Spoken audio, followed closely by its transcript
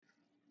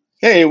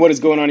Hey, what is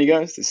going on, you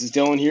guys? This is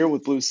Dylan here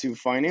with Blue Suit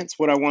Finance.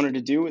 What I wanted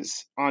to do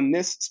is on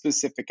this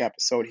specific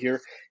episode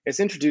here is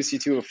introduce you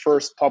to a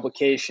first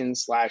publication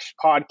slash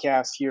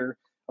podcast here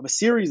of a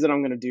series that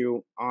I'm going to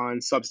do on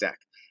Substack.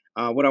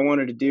 What I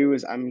wanted to do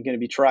is I'm going to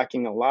be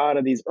tracking a lot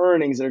of these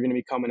earnings that are going to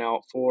be coming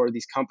out for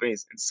these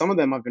companies, and some of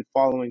them I've been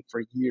following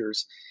for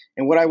years.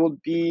 And what I will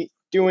be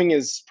doing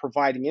is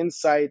providing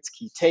insights,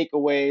 key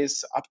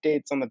takeaways,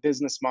 updates on the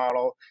business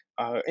model,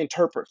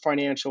 interpret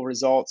financial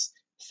results,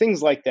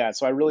 things like that.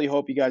 So I really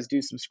hope you guys do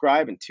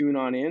subscribe and tune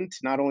on in to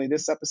not only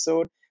this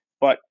episode,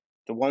 but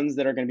the ones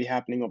that are going to be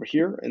happening over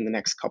here in the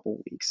next couple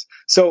of weeks.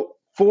 So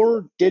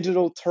for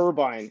Digital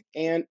Turbine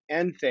and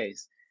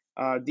Enphase,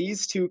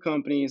 these two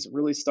companies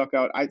really stuck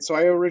out. So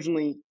I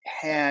originally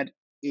had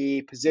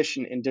a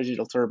position in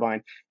Digital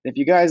Turbine. And if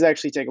you guys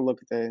actually take a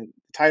look at the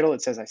title,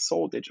 it says I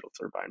sold Digital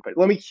Turbine. But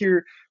let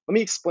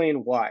me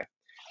explain why.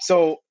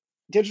 So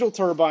Digital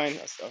Turbine,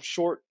 a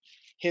short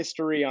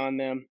history on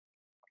them.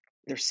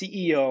 Their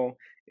CEO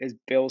is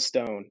Bill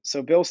Stone.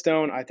 So Bill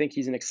Stone, I think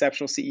he's an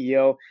exceptional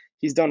CEO.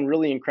 He's done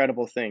really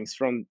incredible things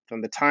from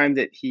the time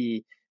that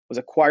he was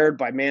acquired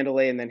by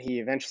Mandalay, and then he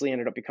eventually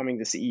ended up becoming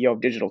the CEO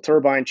of Digital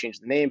Turbine,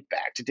 changed the name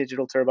back to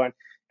Digital Turbine.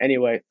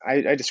 Anyway,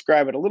 I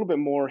describe it a little bit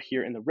more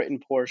here in the written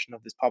portion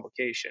of this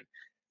publication.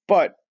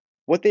 But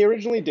what they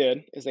originally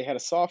did is they had a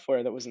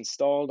software that was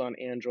installed on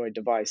Android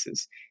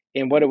devices.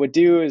 And what it would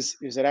do is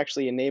it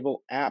actually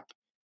enable app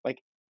like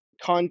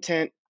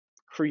content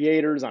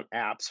creators on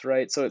apps,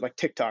 right? So like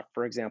TikTok,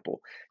 for example.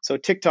 So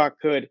TikTok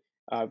could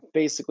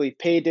basically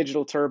pay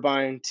Digital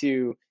Turbine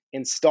to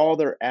install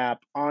their app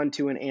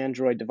onto an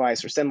Android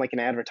device or send like an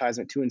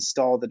advertisement to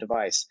install the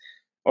device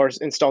or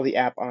install the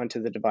app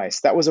onto the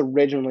device. That was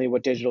originally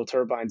what Digital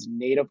Turbine's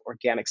native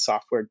organic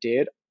software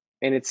did.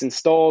 And it's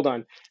installed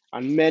on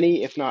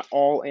many, if not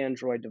all,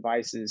 Android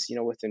devices,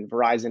 within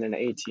Verizon and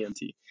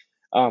AT&T.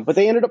 But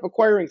they ended up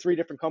acquiring three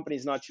different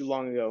companies not too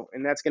long ago,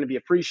 and that's going to be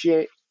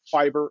Appreciate,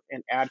 Fiber,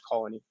 and Ad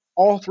Colony.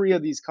 All three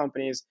of these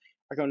companies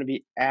are going to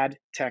be ad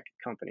tech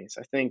companies.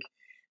 I think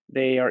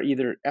they are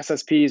either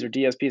SSPs or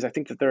DSPs. I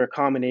think that they're a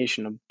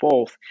combination of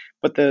both.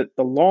 But the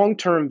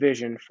long-term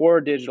vision for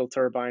Digital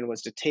Turbine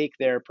was to take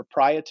their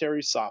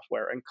proprietary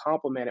software and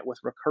complement it with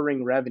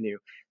recurring revenue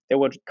that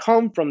would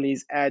come from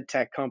these ad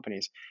tech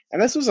companies. And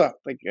this was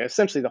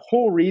essentially the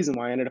whole reason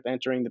why I ended up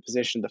entering the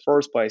position in the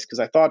first place, because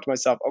I thought to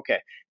myself, okay,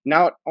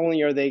 not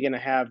only are they going to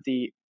have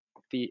the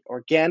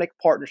organic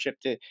partnership,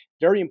 the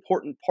very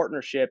important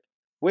partnership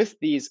with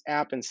these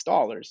app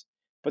installers,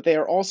 but they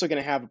are also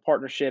going to have a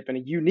partnership and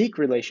a unique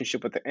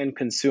relationship with the end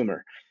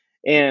consumer.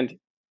 And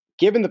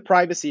given the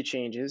privacy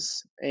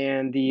changes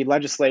and the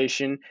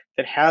legislation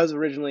that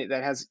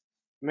has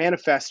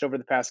manifested over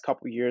the past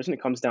couple of years, and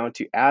it comes down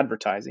to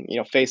advertising.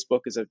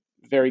 Facebook is a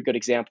very good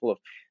example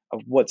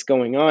of what's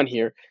going on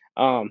here.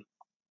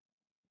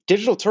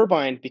 Digital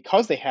Turbine,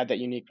 because they had that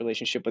unique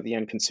relationship with the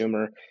end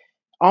consumer,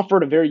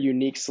 offered a very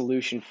unique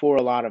solution for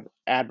a lot of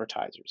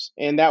advertisers,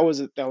 and that was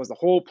the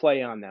whole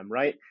play on them,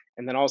 right?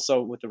 And then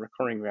also with the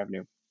recurring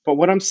revenue. But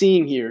what I'm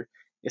seeing here,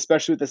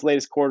 especially with this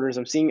latest quarter, is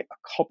I'm seeing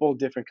a couple of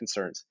different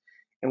concerns.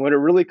 And what it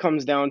really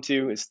comes down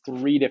to is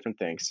three different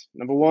things.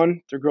 Number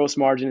one, their gross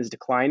margin is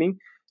declining.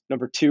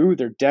 Number two,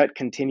 their debt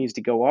continues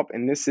to go up,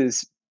 and this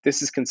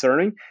is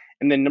concerning.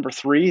 And then number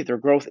three, their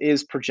growth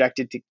is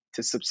projected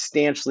to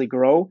substantially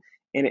grow,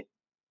 and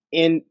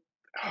in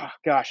oh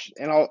gosh,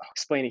 and I'll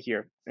explain it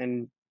here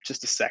in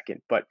just a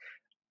second, but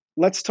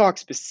let's talk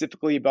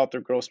specifically about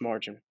their gross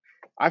margin.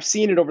 I've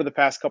seen it over the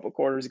past couple of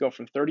quarters go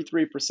from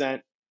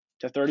 33%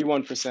 to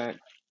 31%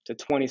 to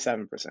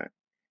 27%.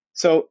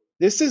 So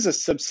this is a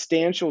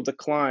substantial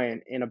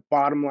decline in a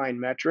bottom line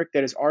metric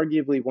that is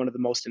arguably one of the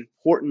most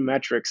important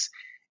metrics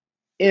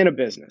in a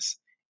business.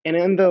 And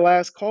in the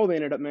last call, they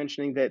ended up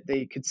mentioning that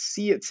they could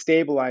see it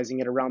stabilizing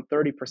at around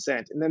 30%.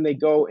 And then they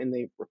go and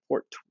they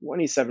report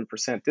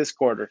 27% this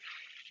quarter.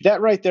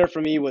 That right there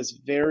for me was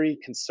very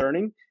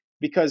concerning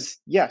because,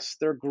 yes,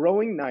 they're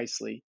growing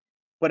nicely,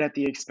 but at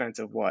the expense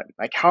of what?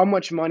 Like, how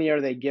much money are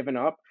they giving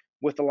up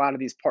with a lot of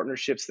these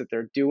partnerships that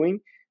they're doing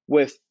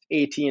with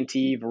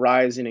AT&T,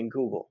 Verizon, and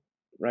Google,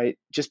 right?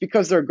 Just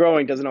because they're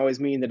growing doesn't always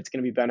mean that it's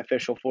going to be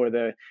beneficial for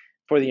the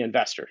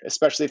investor,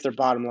 especially if their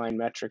bottom line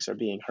metrics are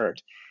being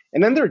hurt.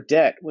 And then their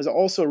debt was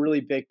also a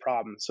really big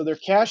problem. So their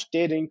cash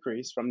did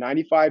increase from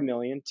 95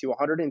 million to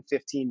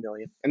 115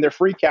 million, and their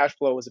free cash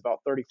flow was about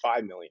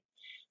 35 million.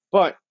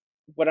 But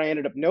what I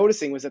ended up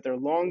noticing was that their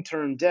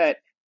long-term debt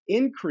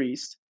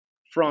increased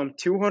from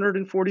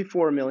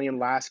 244 million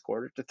last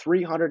quarter to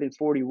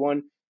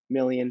 341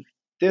 million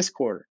this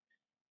quarter.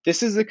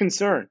 This is a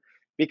concern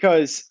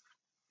because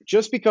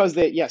just because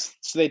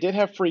so they did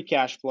have free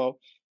cash flow,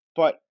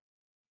 but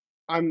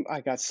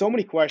I got so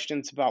many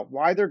questions about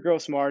why their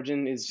gross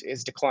margin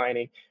is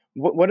declining.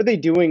 What are they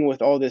doing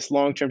with all this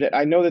long-term debt?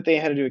 I know that they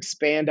had to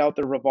expand out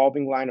their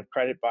revolving line of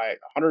credit by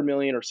 100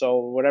 million or so,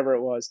 or whatever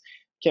it was.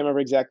 Can't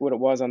remember exactly what it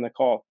was on the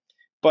call.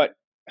 But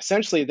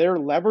essentially, they're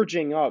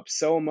leveraging up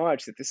so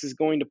much that this is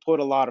going to put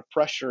a lot of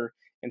pressure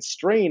and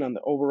strain on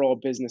the overall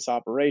business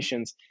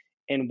operations.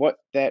 And what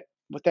that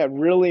what that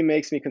really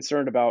makes me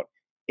concerned about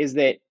is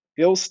that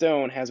Bill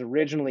Stone has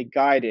originally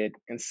guided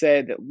and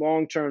said that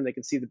long term they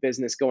can see the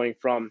business going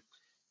from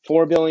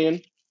 4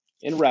 billion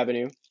in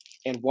revenue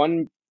and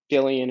 1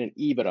 billion in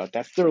EBITDA.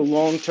 That's their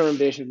long term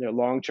vision, their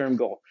long term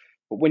goal.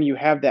 But when you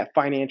have that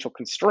financial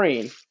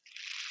constraint,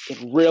 it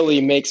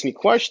really makes me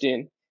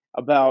question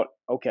about,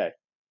 okay,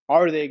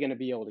 are they going to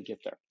be able to get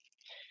there?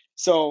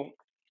 So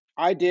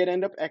I did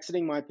end up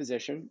exiting my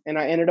position, and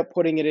I ended up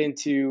putting it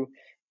into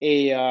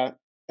a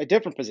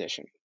different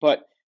position.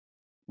 But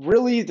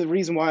really, the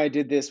reason why I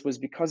did this was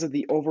because of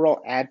the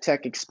overall ad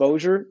tech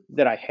exposure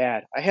that I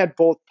had. I had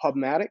both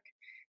Pubmatic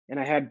and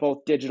I had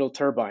both Digital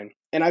Turbine,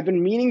 and I've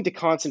been meaning to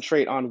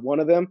concentrate on one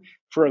of them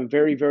for a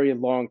very, very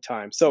long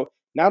time. So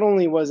not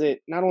only was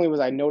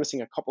I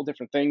noticing a couple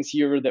different things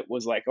here that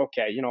was like,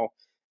 okay,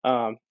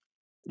 um,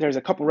 there's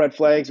a couple red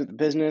flags with the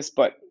business,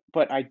 but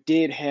I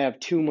did have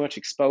too much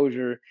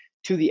exposure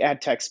to the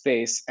ad tech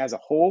space as a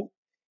whole,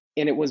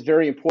 and it was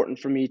very important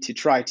for me to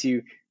try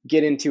to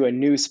get into a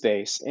new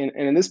space. And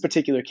in this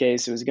particular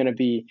case, it was going to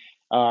be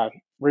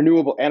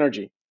renewable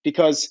energy,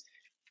 because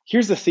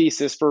here's the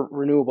thesis for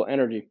renewable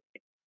energy: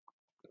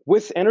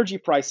 with energy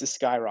prices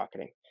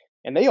skyrocketing,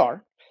 and they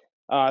are.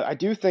 I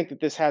do think that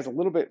this has a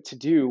little bit to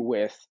do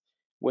with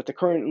the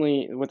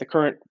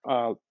current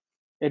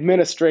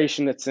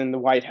administration that's in the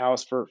White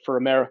House for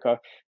America,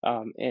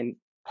 and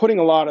putting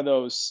a lot of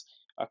those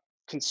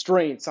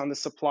constraints on the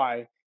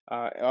supply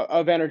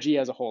of energy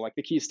as a whole, like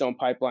the Keystone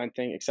Pipeline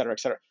thing, et cetera, et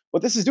cetera.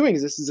 What this is doing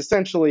is this is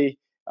essentially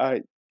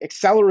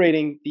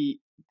accelerating the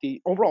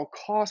overall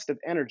cost of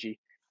energy.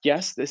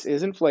 Yes, this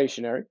is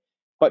inflationary,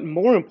 but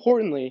more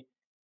importantly,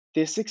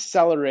 this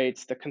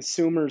accelerates the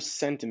consumer's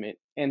sentiment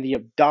and the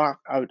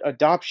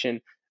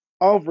adoption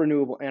of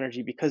renewable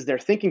energy, because they're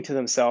thinking to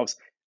themselves,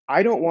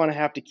 I don't want to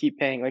have to keep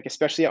paying, like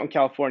especially out in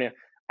California,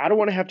 I don't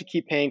want to have to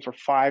keep paying for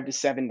 $5 to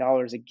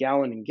 $7 a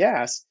gallon in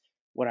gas.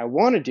 What I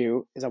want to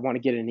do is I want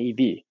to get an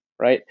EV,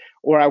 right?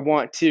 Or I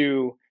want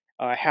to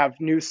have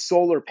new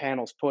solar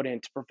panels put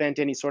in to prevent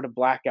any sort of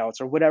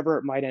blackouts or whatever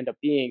it might end up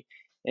being.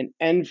 And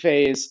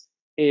Enphase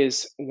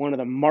is one of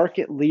the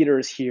market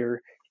leaders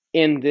here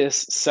in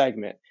this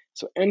segment.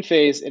 So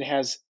Enphase, it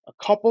has a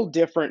couple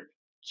different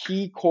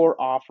key core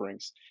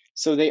offerings.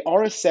 So they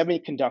are a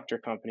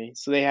semiconductor company.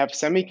 So they have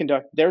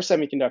their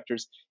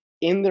semiconductors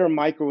in their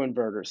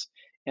microinverters.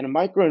 And a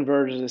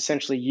microinverter is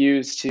essentially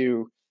used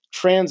to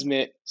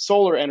transmit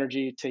solar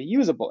energy to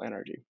usable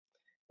energy.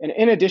 And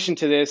in addition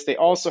to this, they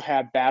also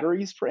have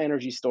batteries for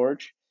energy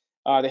storage.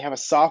 They have a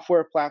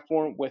software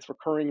platform with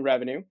recurring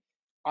revenue,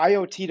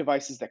 IoT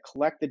devices that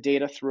collect the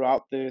data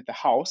throughout the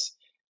house,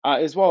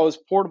 as well as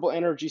portable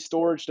energy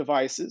storage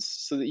devices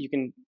so that you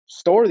can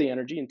store the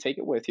energy and take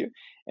it with you,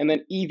 and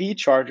then EV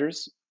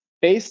chargers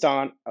based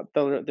on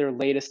their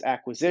latest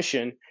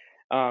acquisition.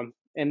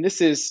 And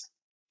this is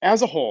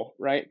as a whole,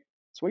 right?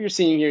 So what you're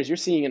seeing here is you're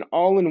seeing an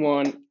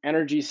all-in-one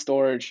energy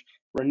storage,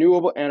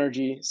 renewable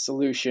energy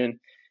solution,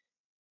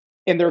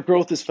 and their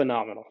growth is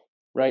phenomenal,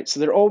 right? So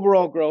their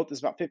overall growth is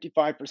about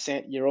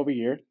 55% year over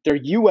year. Their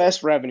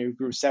US revenue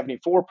grew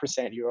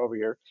 74% year over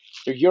year.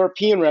 Their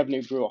European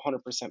revenue grew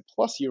 100%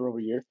 plus year over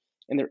year.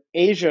 And their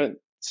Asian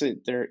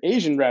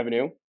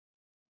revenue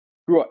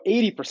grew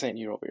 80%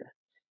 year over year.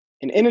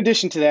 And in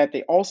addition to that,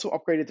 they also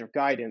upgraded their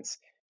guidance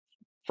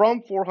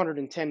from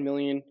 410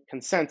 million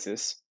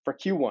consensus for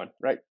Q1,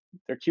 right?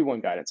 Their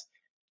Q1 guidance,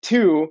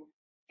 to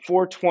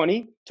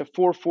 420 to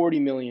 440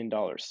 million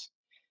dollars.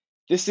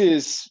 This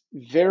is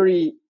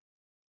very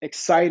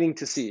exciting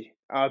to see,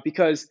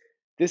 because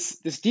this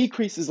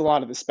decreases a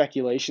lot of the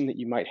speculation that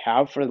you might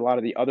have for a lot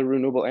of the other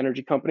renewable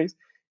energy companies,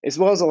 as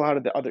well as a lot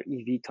of the other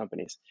EV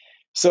companies.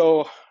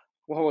 So,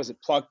 what was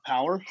it, Plug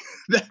Power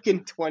back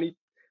in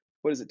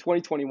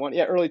 2021?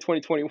 Yeah, early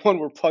 2021,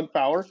 where Plug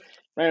Power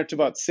ran up to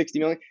about 60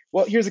 million.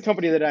 Well, here's a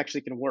company that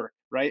actually can work,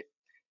 right?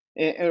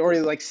 Or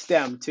like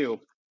STEM too.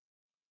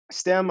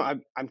 STEM,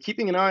 I'm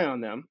keeping an eye on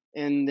them,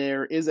 and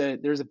there's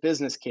a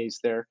business case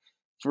there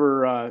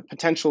for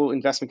potential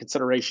investment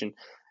consideration.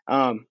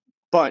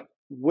 But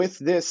with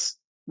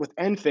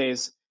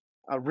Enphase,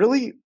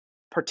 really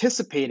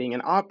participating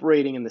and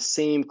operating in the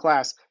same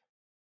class,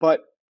 but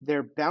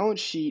their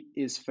balance sheet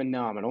is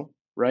phenomenal,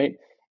 right?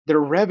 Their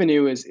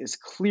revenue is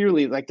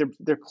clearly, like,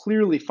 they're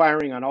clearly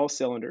firing on all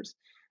cylinders.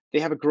 They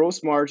have a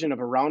gross margin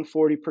of around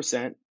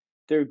 40%.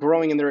 They're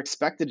growing, and they're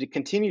expected to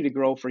continue to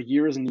grow for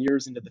years and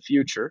years into the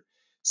future.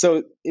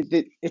 So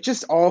it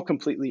just all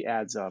completely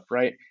adds up,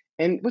 right?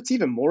 And what's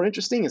even more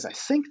interesting is I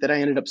think that I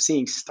ended up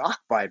seeing stock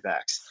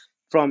buybacks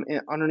from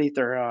underneath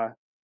their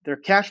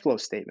cash flow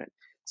statement.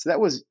 So that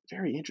was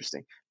very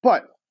interesting.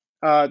 But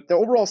the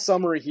overall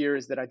summary here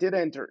is that I did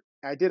enter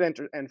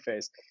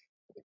Enphase.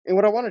 And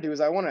what I want to do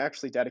is I want to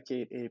actually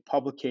dedicate a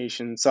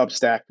publication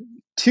Substack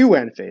to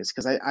Enphase,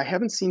 because I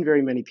haven't seen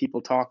very many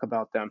people talk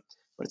about them.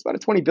 But it's about a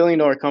 $20 billion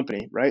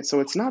company, right?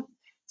 So it's not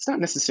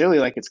necessarily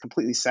like it's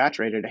completely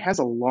saturated. It has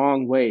a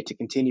long way to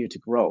continue to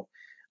grow.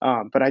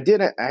 But I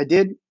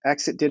did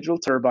exit Digital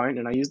Turbine,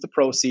 and I used the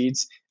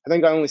proceeds. I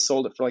think I only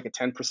sold it for like a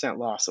 10%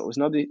 loss, so it was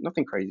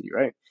nothing crazy,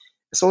 right?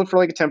 I sold it for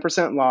like a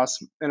 10% loss,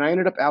 and I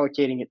ended up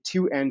allocating it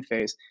to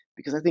Enphase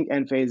because I think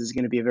Enphase is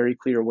going to be a very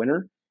clear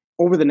winner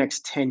over the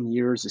next 10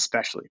 years,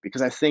 especially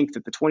because I think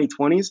that the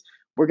 2020s,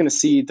 we're going to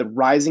see the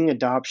rising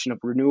adoption of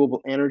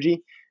renewable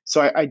energy.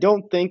 So I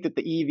don't think that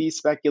the EV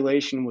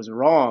speculation was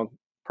wrong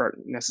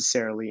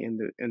necessarily in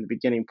the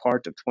beginning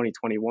part of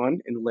 2021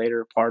 and the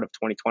later part of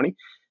 2020.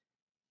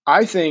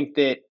 I think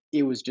that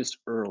it was just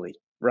early,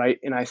 right?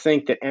 And I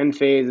think that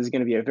Enphase is going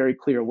to be a very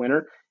clear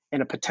winner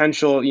and a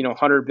potential,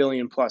 100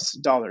 billion plus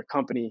dollar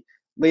company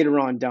later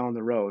on down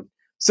the road.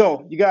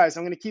 So, you guys,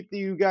 I'm going to keep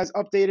you guys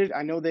updated.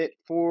 I know that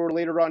for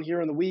later on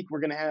here in the week,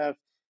 we're going to have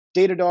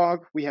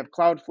Datadog, we have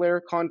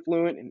Cloudflare,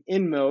 Confluent, and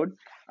InMode.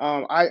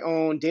 I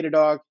own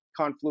Datadog,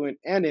 Confluent,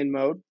 and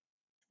InMode,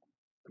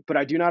 but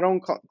I do not own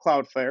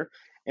Cloudflare,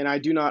 and I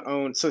do not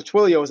own. So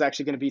Twilio is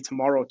actually going to be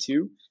tomorrow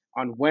too,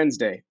 on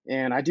Wednesday,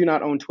 and I do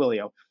not own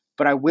Twilio,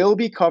 but I will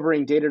be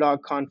covering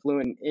Datadog,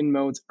 Confluent, and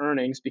InMode's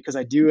earnings because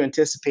I do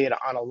anticipate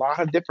on a lot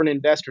of different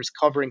investors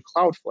covering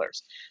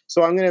Cloudflares.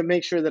 So I'm going to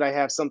make sure that I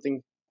have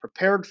something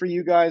prepared for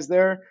you guys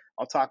there.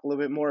 I'll talk a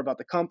little bit more about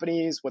the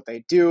companies, what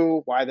they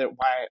do, why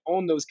I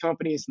own those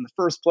companies in the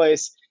first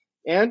place,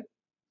 and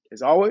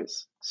as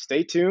always,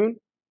 stay tuned,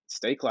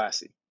 stay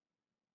classy.